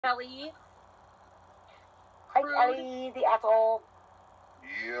Kelly. Hi, Crude. Ellie, the asshole.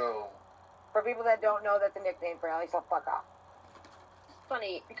 Yo. For people that don't know, that's a nickname for Ellie, so fuck off. It's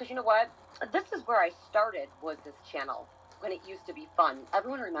funny, because you know what? This is where I started, was this channel, when it used to be fun.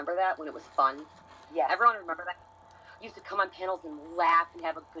 Everyone remember that, when it was fun? Yes. Everyone remember that? Used to come on panels and laugh and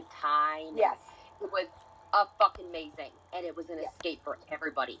have a good time. Yes. It was fucking amazing, and it was an escape for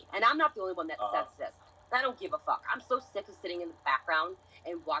everybody. And I'm not the only one that says this. I don't give a fuck. I'm so sick of sitting in the background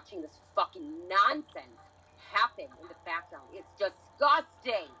and watching this fucking nonsense happen in the background. It's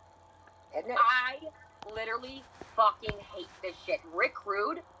disgusting. Isn't it? I literally fucking hate this shit. Rick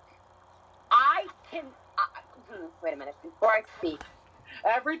Crude, wait a minute, before I speak.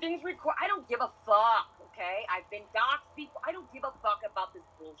 Everything's recorded. I don't give a fuck, okay? I've been doxxed before. I don't give a fuck about this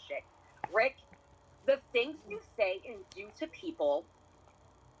bullshit. Rick, the things you say and do to people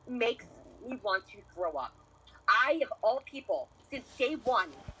makes me want to throw up. I, of all people, since day one,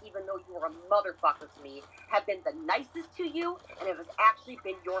 even though you were a motherfucker to me, have been the nicest to you and have actually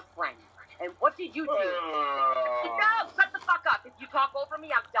been your friend. And what did you do? No, shut the fuck up. If you talk over me,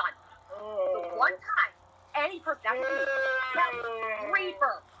 I'm done. The one time any person, not me,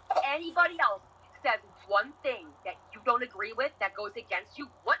 Reaper, anybody else says one thing that you don't agree with, that goes against you,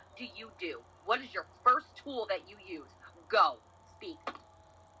 what do you do? What is your first tool that you use? Go. Speak.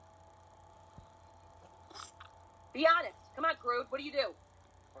 Be honest. Come on, Crude. What do you do?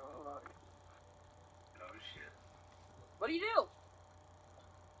 Oh, shit. What do you do?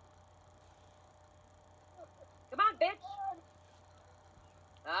 Come on, bitch.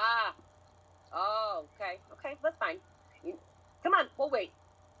 Ah. Oh, okay. Okay, that's fine. Come on. We'll wait.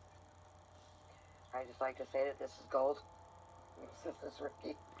 I just like to say that this is gold. This is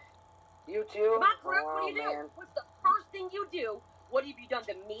risky. You too? Come on, Crude. What do you do? What's the first thing you do? What have you done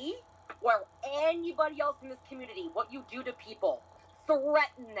to me? Or anybody else in this community? What you do to people?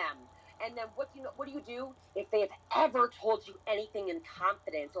 Threaten them. And then what do you do if they have ever told you anything in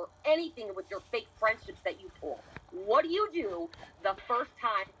confidence or anything with your fake friendships that you pull? What do you do the first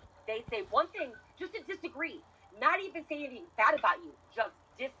time they say one thing just to disagree? Not even say anything bad about you, just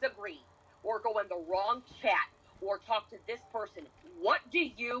disagree. Or go in the wrong chat or talk to this person. What do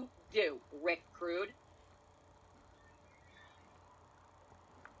you do, Rick Crude?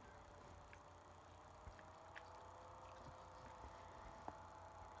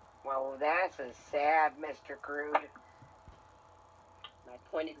 Well, that's a sad, Mr. Crude. My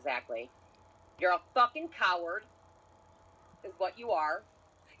point exactly. You're a fucking coward, is what you are.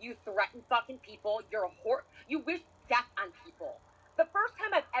 You threaten fucking people. You're a whore. You wish death on people. The first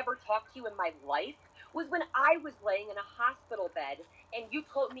time I've ever talked to you in my life was when I was laying in a hospital bed, and you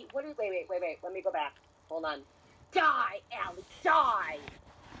told me, wait, let me go back. Hold on. Die, Allie, die.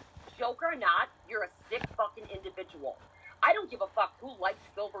 Joke or not, you're a sick fucking individual. I don't give a fuck who likes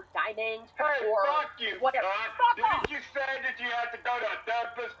Silver Diamond or fuck you, whatever. Didn't you say that you had to go to a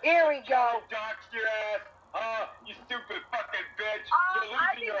therapist? Here we go. Dox your ass. You stupid fucking bitch. You're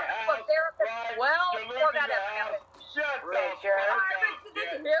I losing think your that's house. a therapist. Right? Well, You're before losing that, your house. Shut the Richard. fuck up.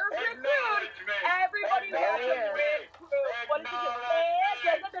 Here's Rick Crude. Acknowledge me. Everybody knows Rick Crude. What did you say? I'm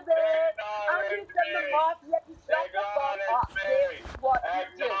just the mafia. You shut the fuck up. This is what you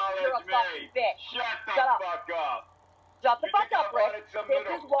do. You're a fucking bitch. Shut the fuck up. Shut the fuck up, Rick.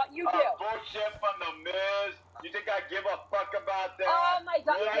 This is what you do. Bullshit from the Miz. You think I give a fuck about that? Oh my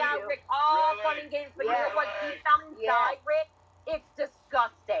God, Really? yeah, Rick. All Really? fun and games, but you Really? know what? Deep down inside, Rick, it's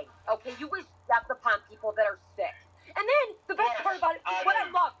disgusting. Okay, you wish death upon people that are sick. And then the best part about it, what I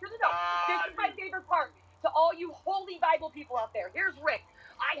love, this is my favorite part. To all you holy Bible people out there, here's Rick.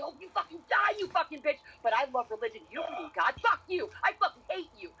 I hope you fucking die, you fucking bitch. But I love religion. You believe in God. Fuck you. I fucking hate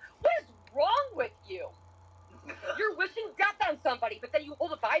you. What is wrong with you? You're wishing death on somebody, but then you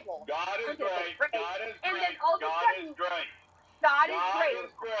hold a Bible. God is great. God is great. And then all of a sudden, God is great. God is great. God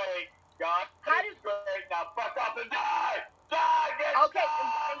is great. God is great. Now fuck off and die. Die, bitch. Okay,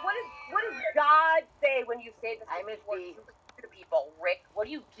 and what does God say when you say this to people, Rick? What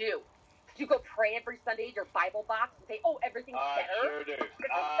do? Do you go pray every Sunday in your Bible box and say, "Oh, everything's better"? Sure do.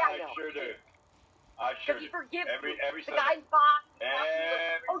 I sure do. I sure do. Because he forgives every the Sunday. guy's box.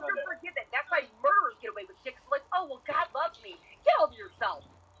 Every You're forgiven. That's why murderers get away with shit. Like, oh well, God loves me. Get over yourself,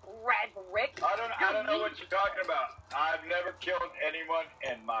 Red Rick. I don't know what you're talking about. I've never killed anyone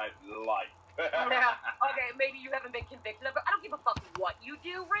in my life. Yeah. Okay, maybe you haven't been convicted of it. I don't give a fuck what you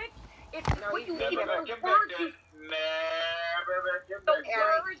do, Rick. It's what you eat. Never been convicted. Never been convicted.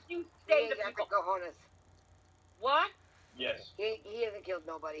 The words you say to people. What? Yes. He hasn't killed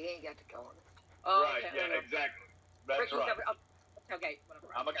nobody. He ain't got the cojones. Oh, right, okay, yeah, exactly. That's Rick, right. Okay,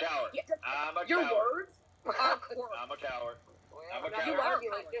 whatever. I'm a coward. Yeah, I'm a your coward. words are horrible. I'm a coward. Well, I'm a You coward. are a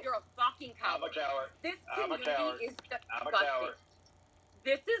coward. You're a fucking I'm a coward. coward. This I'm a coward. community is I'm a disgusting. coward.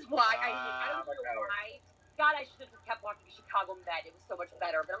 This is why I I'm don't a know coward. why. God, I should have just kept watching Chicago Med. It was so much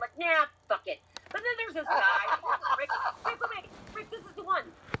better. But I'm like, nah, fuck it. But then there's this guy, Rick. Rick, this is the one.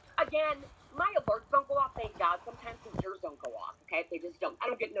 Again, my alerts don't go off, thank God. Sometimes because yours don't go off, okay? They just don't. I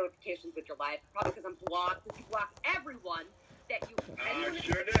don't get notifications with your live. Probably because I'm blocked. Because you blocked everyone that you... I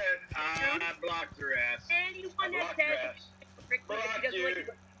sure did. I blocked your ass. Anyone that says... Rick, Block you.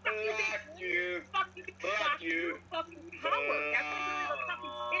 Block you. Fuck you, Block you. fucking coward. That's why you don't have a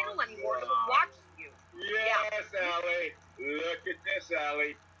fucking channel anymore. No one watches you. Yes, Allie. Look at this,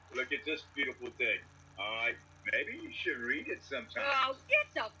 Allie. Look at this beautiful thing. All right. Maybe you should read it sometime. Oh, get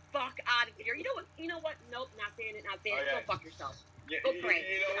the fuck out of here. You know what? Nope, not saying it. Okay. Go fuck yourself. You Go pray.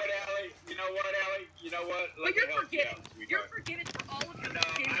 know what, Allie? You know what? But you're forgiven. You're forgiven for all of your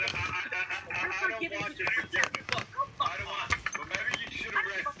sins. You're forgiven for your forgiveness. book. Go fuck I don't off. want. But maybe you should have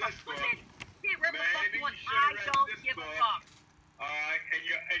read this book. Say whatever the fuck you want. Maybe you should I have read don't this give a book. fuck. All right, and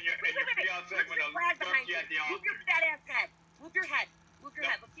your fiance Move when your flag behind you. at the Move your fat ass head. Move your head. Move your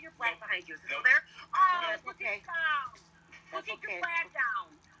head. Let's see your flag behind you. Is it still Nope. there? Oh, That's put okay. it down. Put That's your okay. flag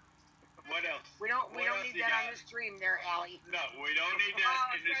down. What else? We don't What else need you that got? on the stream there, Allie. No, we don't need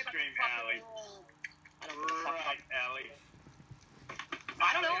that in the sorry about stream, the fucking Allie. rules. I don't give a fuck. Right, Allie. I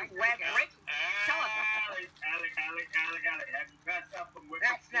don't know. Rick, tell us. Allie. Have you passed out from whippets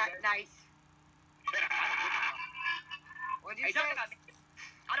That's not today? nice. What'd Are you you talking say? about me?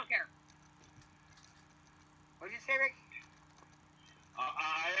 I don't care. What'd you say, Rick? I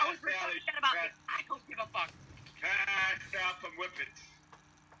I was asked Allie talking about me. I don't give a fuck. passed out from whippets.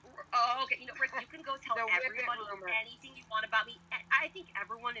 Oh, okay. You know, Rick, you can go tell The whippet everybody rumor. anything you want about me. I think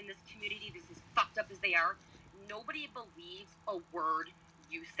everyone in this community, this is fucked up as they are, nobody believes a word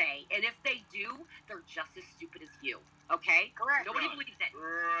you say. And if they do, they're just as stupid as you. Okay? Correct. Nobody Really? believes it.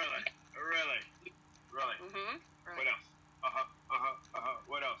 Really? Mm-hmm. What else?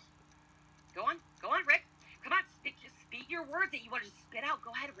 What else? Go on, Rick. Come on, speak your words that you want to spit out.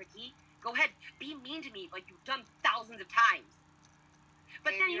 Go ahead, Ricky. Go ahead. Be mean to me like you've done thousands of times.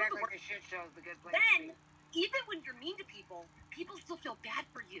 But then you know the like worst. a shit show is the good place. Then, even when you're mean to people, people still feel bad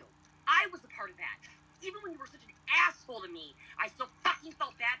for you. I was a part of that. Even when you were such an asshole to me, I still fucking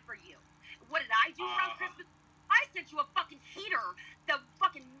felt bad for you. What did I do around Christmas? I sent you a fucking heater the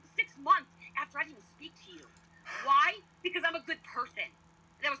fucking 6 months after I didn't even speak to you. Why? Because I'm a good person.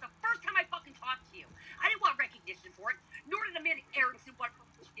 That was the first time I fucking talked to you. I didn't want recognition for it, nor did Amanda Erickson want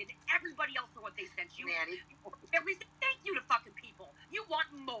recognition. Everybody else for what they sent you. Nanny. At least thank you to fucking people. You want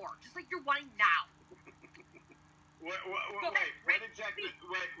more, just like you're wanting now. Wait, Rick,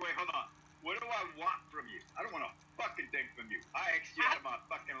 hold on. What do I want from you? I don't want a fucking thing from you. I asked you out of my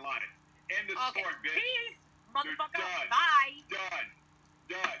fucking life. End of Okay, story, bitch. peace, motherfucker. Done. Bye.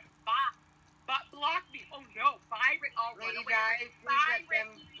 Done. Bye. But block me. Oh no. Bye, Rick. Oh, Lady run away, Di, Rick. Bye,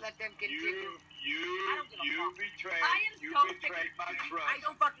 please let them continue. You betrayed. I am You so sick betrayed of my you. trust. I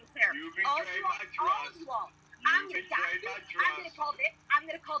don't fucking care. You All betrayed you all, my all of trust. you all. You I'm gonna dox betrayed you. my I'm trust. gonna call this. I'm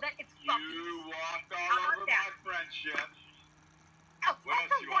gonna call that. It's fucking. You walked all How about over that? my friendship. Oh, What else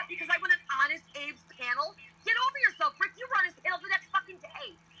for you what? want? Because I went on Honest Abe's panel? Get over yourself, Rick. You run his panel the next fucking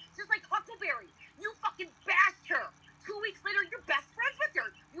day. Just like Huckleberry. You fucking bashed her. 2 weeks later, you're best friends with her.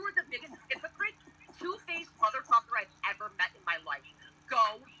 You were the biggest hypocrite, two-faced motherfucker I've ever met in my life.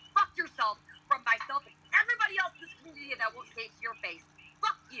 Go fuck yourself from myself and everybody else in this community that won't say it to your face.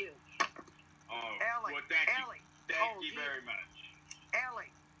 Fuck you. Oh, Ellie, well, thank Ellie. you. Thank you very much.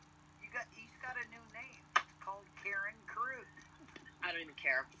 Ellie, he's got a new name. It's called Karen Crude. I don't even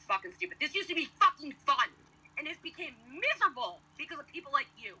care. It's fucking stupid. This used to be fucking fun. And it became miserable because of people like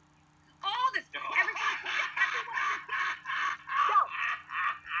you. All this, everyone. No.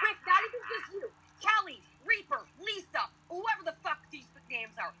 Rick, not even just you. Kelly, Reaper, Lisa, whoever the fuck these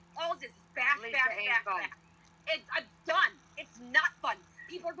names are. All this is bash. I'm done. It's not fun.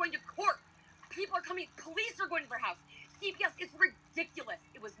 People are going to court. People are coming. Police are going to their house. CPS, it's ridiculous.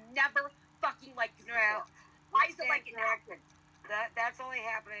 It was never fucking like this before. Why is it like it now? That's only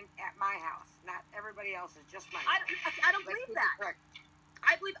happening at my house, not everybody else's, just mine. I don't believe that. Correct.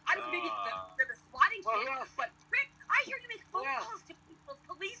 I believe maybe the swatting Well, team, who else? but Rick, I hear you make phone Who else? calls to people,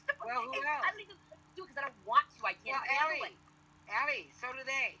 police to Well, who and else? I don't even do it because I don't want to. I can't handle it. Allie, so do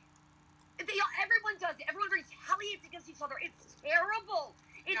they. Everyone does it. Everyone retaliates against each other. It's terrible.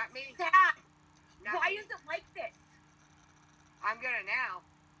 It's Not me. sad. Not Why me. is it like this? I'm gonna now,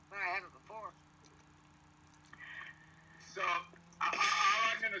 but I haven't before. So, all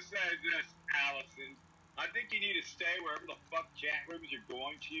I'm going to say is this, Allison. I think you need to stay wherever the fuck chat rooms you're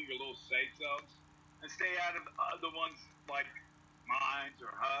going to, your little safe zones, and stay out of the ones like Mine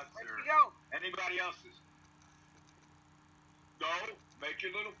or Huck's Where'd or you go? anybody else's. Go make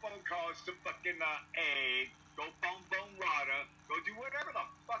your little phone calls to fucking A. Go phone Rada. Go do whatever the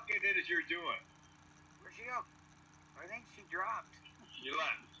fuck it is you're doing. Where'd she go? I think she dropped. She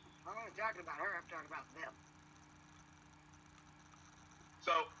left. I'm not talking about her. I'm talking about them.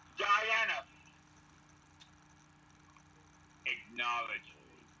 So, Diana, acknowledge.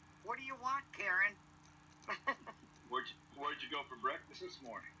 What do you want, Karen? Where'd you go for breakfast this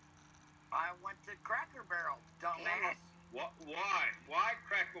morning? I went to Cracker Barrel, dumbass. What? Why? Why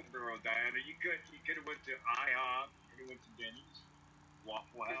Cracker Barrel, Diana? You could have went to IHOP. You could have went to Denny's,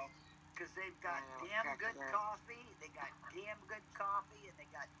 Waffle House. Because they've got damn good coffee. They got damn good coffee, and they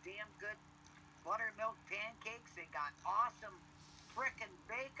got damn good buttermilk pancakes. They got awesome frickin'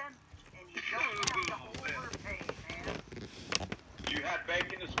 bacon, and you don't have to overpay, man. You had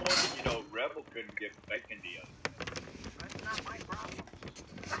bacon this morning. You know, Rebel couldn't get bacon the other day. That's not my problem.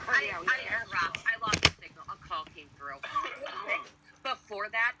 I dropped. I lost the signal. A call came through. Before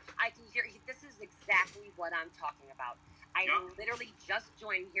that, I can hear. This is exactly what I'm talking about. I literally just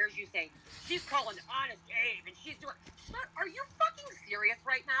joined. Here's you saying she's calling Honest Abe, and she's doing. Are you fucking serious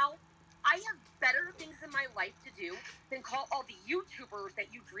right now? I have better things in my life to do than call all the YouTubers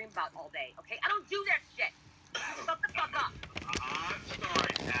that you dream about all day. Okay, I don't do that shit. Shut the fuck up. I'm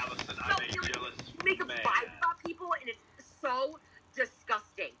sorry, Allison. I made you jealous. You make a vibe about people, and it's so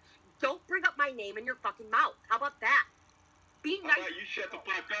disgusting. Don't bring up my name in your fucking mouth. How about that? Be nice. How about you shut the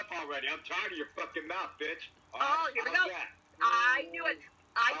fuck up already? I'm tired of your fucking mouth, bitch. Oh, here we go. I knew it.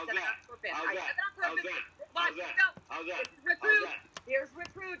 I said that on purpose. I said that on purpose. Watch it go. This is Rick Crude. Here's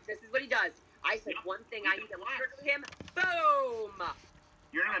Rick Crude. This is what he does. I said one thing. I need to trigger him. Boom.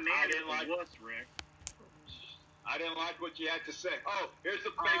 You're not mad at wuss, Rick. I didn't like what you had to say. Oh, here's the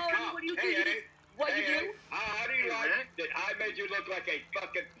fake cop. What do you do? What you do? How do you like that I made you look like a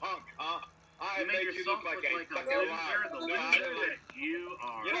fucking punk, huh? I made you look like a fucking liar. The loser that you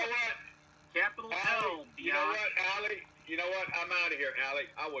are. You know what? Capital L. You know what, Allie? You know what? I'm out of here, Allie.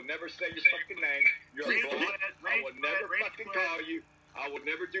 I will never say your fucking name. You're a blonde. I will never fucking call you. I will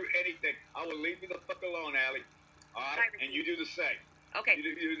never do anything. I will leave you the fuck alone, Allie. All right? And you do the same. Okay.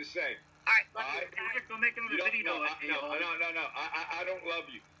 You do the same. All right. Rick, go make another video. No. I don't love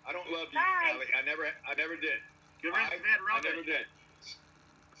you. I don't love you, Allie. I never did. I never did.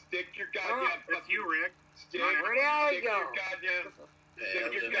 Stick your goddamn fuck you, Rick. Where'd Allie go?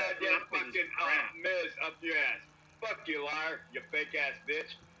 Stick your goddamn fucking Miz up your ass. Fuck you, liar. You fake ass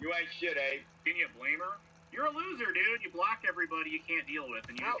bitch. You ain't shit, Abe. Can you blame her? You're a loser, dude. You block everybody you can't deal with,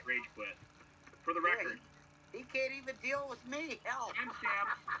 and you just rage quit. For the record. He can't even deal with me. Hell.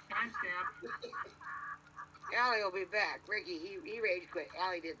 Timestamp. Allie will be back. Ricky, he rage quit.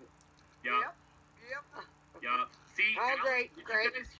 Allie didn't. Yeah. Yep. Yeah. See, Oh, great. Did you guys